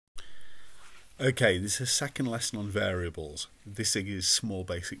Okay, this is a second lesson on variables. This is small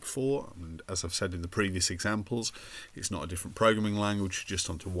basic 4, and as I've said in the previous examples, it's not a different programming language, just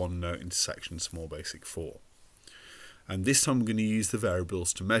onto one note intersection small basic 4. And this time we're going to use the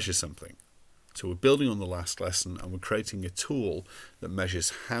variables to measure something. So we're building on the last lesson and we're creating a tool that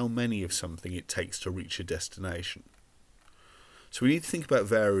measures how many of something it takes to reach a destination. So we need to think about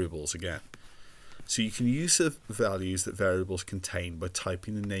variables again. So you can use the values that variables contain by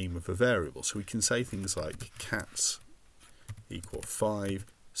typing the name of a variable. So we can say things like cats equal 5.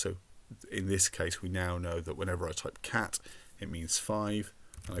 So in this case we now know that whenever I type cat it means 5.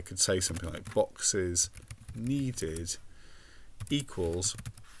 And I could say something like boxes needed equals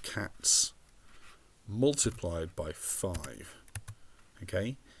cats multiplied by 5.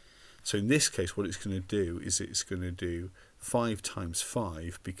 Okay, so in this case what it's going to do is it's going to do 5 times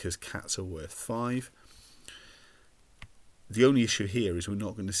 5 because cats are worth 5. The only issue here is we're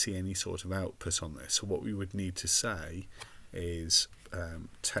not going to see any sort of output on this. So what we would need to say is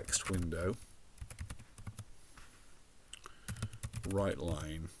text window, right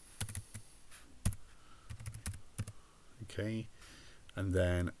line, okay, and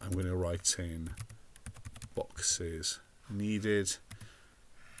then I'm going to write in boxes needed.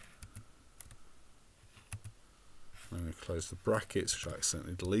 I'm going to close the brackets, which I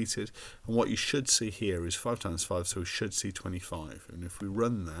accidentally deleted. And what you should see here is 5 times 5, so we should see 25. And if we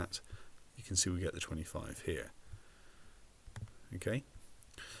run that, you can see we get the 25 here. Okay?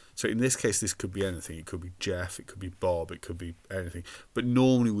 So in this case, this could be anything. It could be Jeff, it could be Bob, it could be anything. But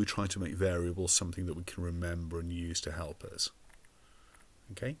normally we try to make variables something that we can remember and use to help us.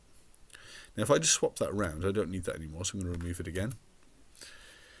 Okay? Now if I just swap that around, I don't need that anymore, so I'm going to remove it again.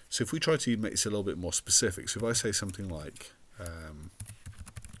 So if we try to make this a little bit more specific, so if I say something like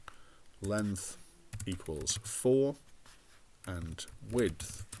length equals 4 and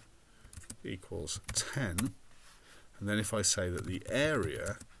width equals 10, and then if I say that the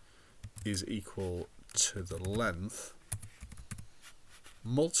area is equal to the length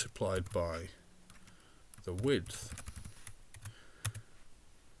multiplied by the width,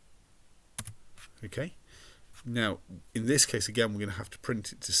 okay? Now, in this case, again, we're going to have to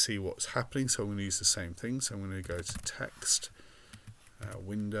print it to see what's happening, so I'm going to use the same thing. So I'm going to go to text,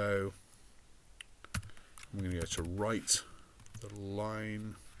 window, I'm going to go to right, the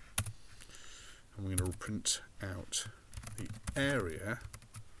line, and we're going to print out the area.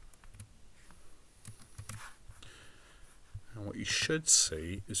 And what you should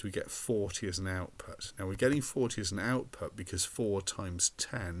see is we get 40 as an output. Now, we're getting 40 as an output because 4 times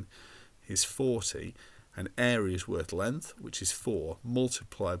 10 is 40. And area is worth length, which is 4,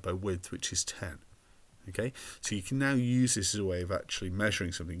 multiplied by width, which is 10. Okay, so you can now use this as a way of actually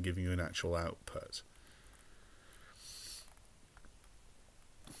measuring something, giving you an actual output.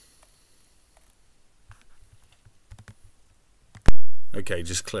 Okay,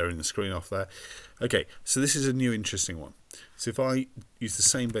 just clearing the screen off there. Okay, so this is a new interesting one. So if I use the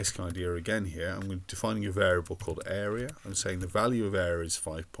same basic idea again here, I'm defining a variable called area. I'm saying the value of area is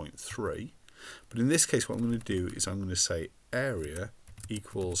 5.3. But in this case, what I'm going to do is I'm going to say area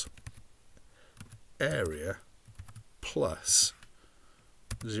equals area plus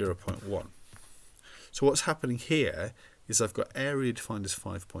 0.1. So what's happening here is I've got area defined as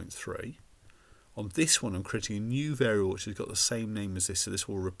 5.3. On this one, I'm creating a new variable which has got the same name as this, so this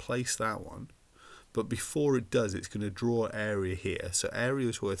will replace that one. But before it does, it's going to draw area here. So area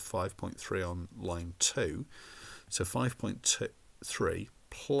is worth 5.3 on line 2. So 5.3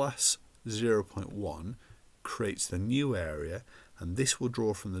 plus 0.1 creates the new area, and this will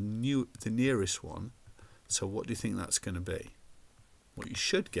draw from the nearest one. So what do you think that's going to be? What you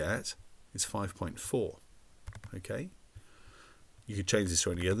should get is 5.4. Okay, you could change this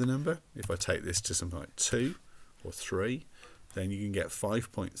to any other number. If I take this to something like 2 or 3, then you can get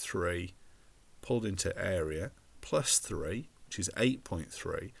 5.3 pulled into area plus 3, which is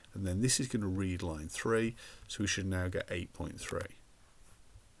 8.3, and then this is going to read line 3, so we should now get 8.3.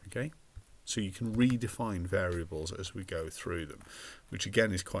 Okay, so you can redefine variables as we go through them, which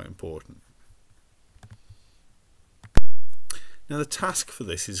again is quite important. Now the task for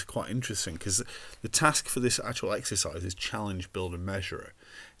this is quite interesting, because the task for this actual exercise is challenge, build and measure.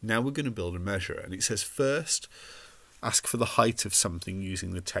 Now we're going to build a measure, and it says first ask for the height of something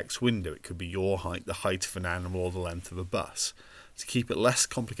using the text window. It could be your height, the height of an animal, or the length of a bus. To keep it less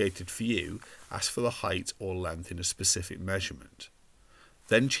complicated for you, ask for the height or length in a specific measurement.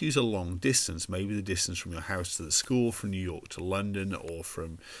 Then choose a long distance, maybe the distance from your house to the school, from New York to London, or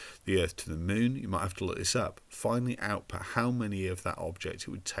from the Earth to the Moon. You might have to look this up. Finally output how many of that object it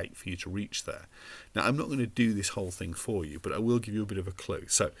would take for you to reach there. Now, I'm not going to do this whole thing for you, but I will give you a bit of a clue.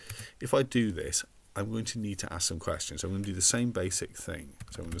 So if I do this, I'm going to need to ask some questions. I'm going to do the same basic thing.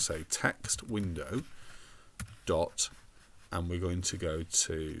 So I'm going to say text window dot, and we're going to go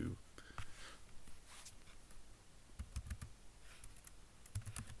to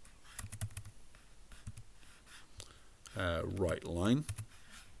write line,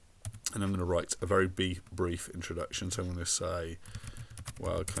 and I'm going to write a very brief introduction. So I'm going to say,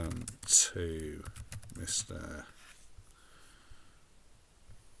 welcome to Mr.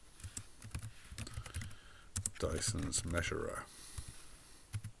 Dyson's Measurer.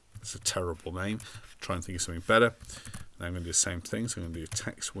 It's a terrible name. Try and think of something better. Now I'm going to do the same thing. So I'm going to do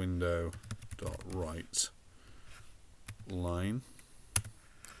text window dot write line,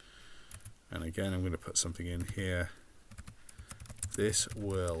 and again I'm going to put something in here. This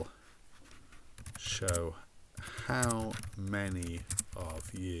will show how many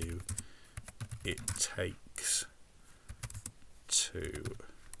of you it takes to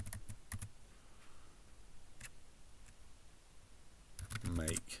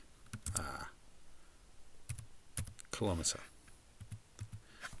make a kilometre.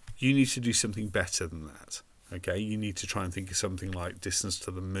 You need to do something better than that. Okay, you need to try and think of something like distance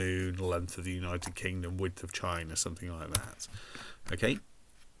to the moon, length of the United Kingdom, width of China, something like that. Okay,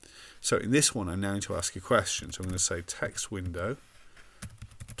 so in this one, I'm now going to ask a question. So I'm going to say text window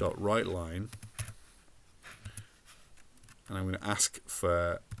dot write line, and I'm going to ask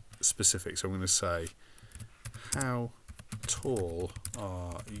for specifics. So I'm going to say, how tall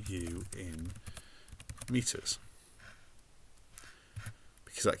are you in meters?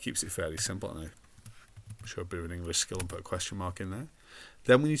 Because that keeps it fairly simple. And I show a bit of an English skill and put a question mark in there.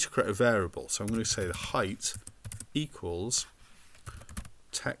 Then we need to create a variable. So I'm going to say the height equals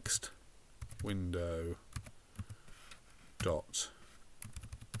text window dot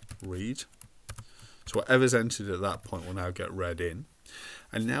read. So whatever's entered at that point will now get read in.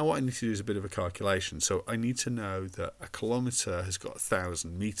 And now what I need to do is a bit of a calculation. So I need to know that a kilometre has got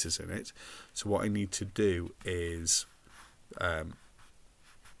 1,000 metres in it. So what I need to do is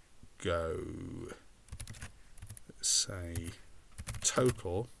go, say,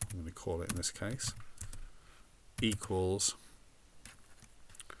 total, I'm going to call it in this case, equals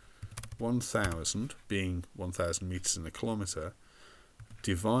 1,000, being 1,000 metres in a kilometre,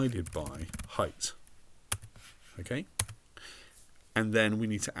 divided by height. Okay? And then we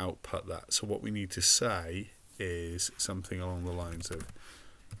need to output that. So what we need to say is something along the lines of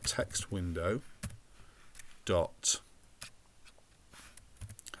text window dot,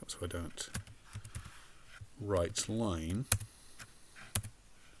 so I don't write line.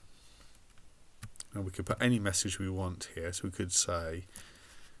 And we could put any message we want here. So we could say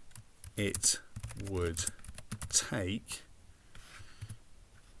it would take,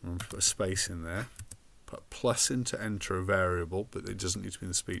 and put a space in there, put plus in to enter a variable, but it doesn't need to be in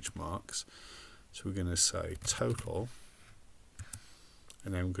the speech marks. So we're going to say total,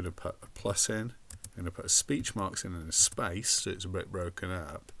 and then we're going to put a plus in, I'm going to put a speech marks in and a space, so it's a bit broken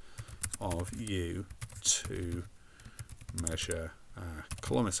up, of you to measure a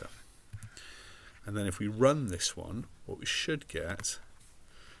kilometre. And then if we run this one, what we should get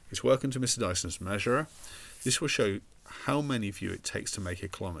is welcome to Mr. Dyson's Measurer. This will show how many of you it takes to make a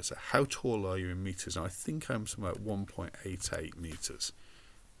kilometre. How tall are you in metres? And I think I'm somewhere at 1.88 metres.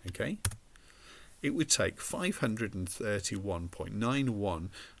 Okay? It would take 531.91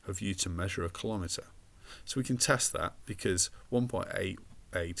 of you to measure a kilometre. So we can test that because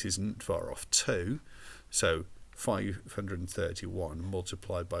 1.88 isn't far off 2. So 531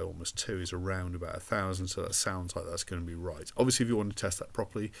 multiplied by almost 2 is around about 1,000. So that sounds like that's going to be right. Obviously, if you want to test that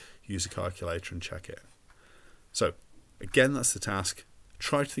properly, use a calculator and check it. So again, that's the task.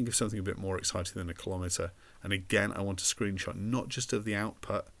 Try to think of something a bit more exciting than a kilometre. And again, I want a screenshot not just of the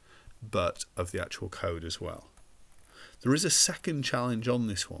output, but of the actual code as well. There is a second challenge on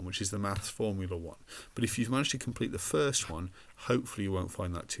this one, which is the maths formula one. But if you've managed to complete the first one, hopefully you won't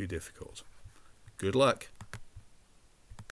find that too difficult. Good luck.